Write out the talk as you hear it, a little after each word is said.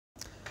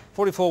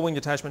44 Wing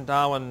Detachment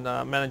Darwin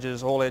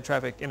manages all air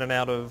traffic in and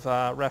out of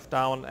RAF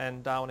Darwin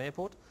and Darwin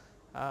Airport.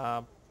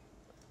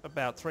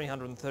 About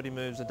 330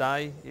 moves a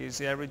day is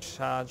the average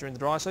during the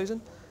dry season.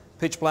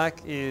 Pitch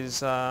black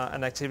is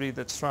an activity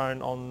that's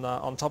thrown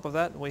on top of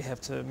that. We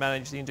have to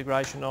manage the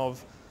integration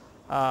of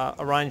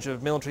a range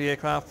of military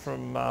aircraft,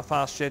 from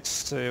fast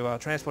jets to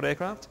transport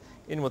aircraft,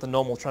 in with a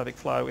normal traffic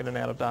flow in and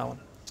out of Darwin.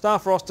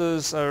 Staff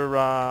rosters are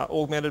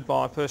augmented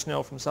by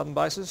personnel from southern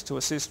bases to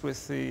assist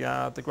with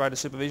the greater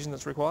supervision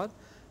that's required,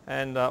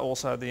 and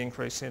also the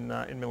increase in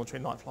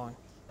military night flying.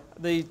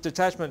 The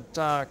detachment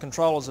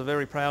controllers are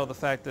very proud of the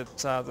fact that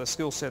the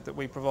skill set that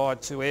we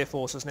provide to Air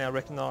Force is now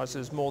recognised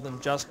as more than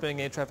just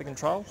being air traffic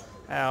control.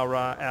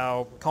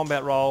 Our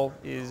combat role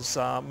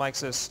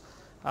makes us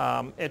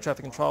air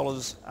traffic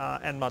controllers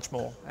and much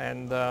more,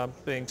 and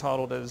being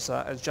titled as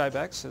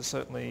JBACs is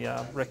certainly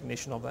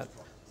recognition of that.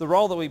 The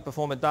role that we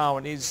perform at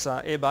Darwin is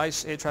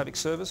Airbase Air Traffic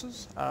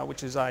Services,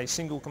 which is a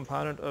single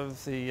component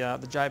of the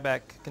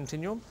JBAC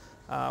continuum.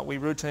 We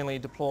routinely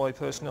deploy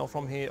personnel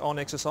from here on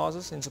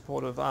exercises in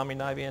support of Army,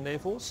 Navy and Air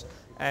Force,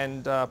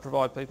 and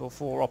provide people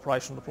for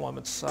operational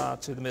deployments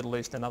to the Middle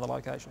East and other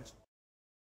locations.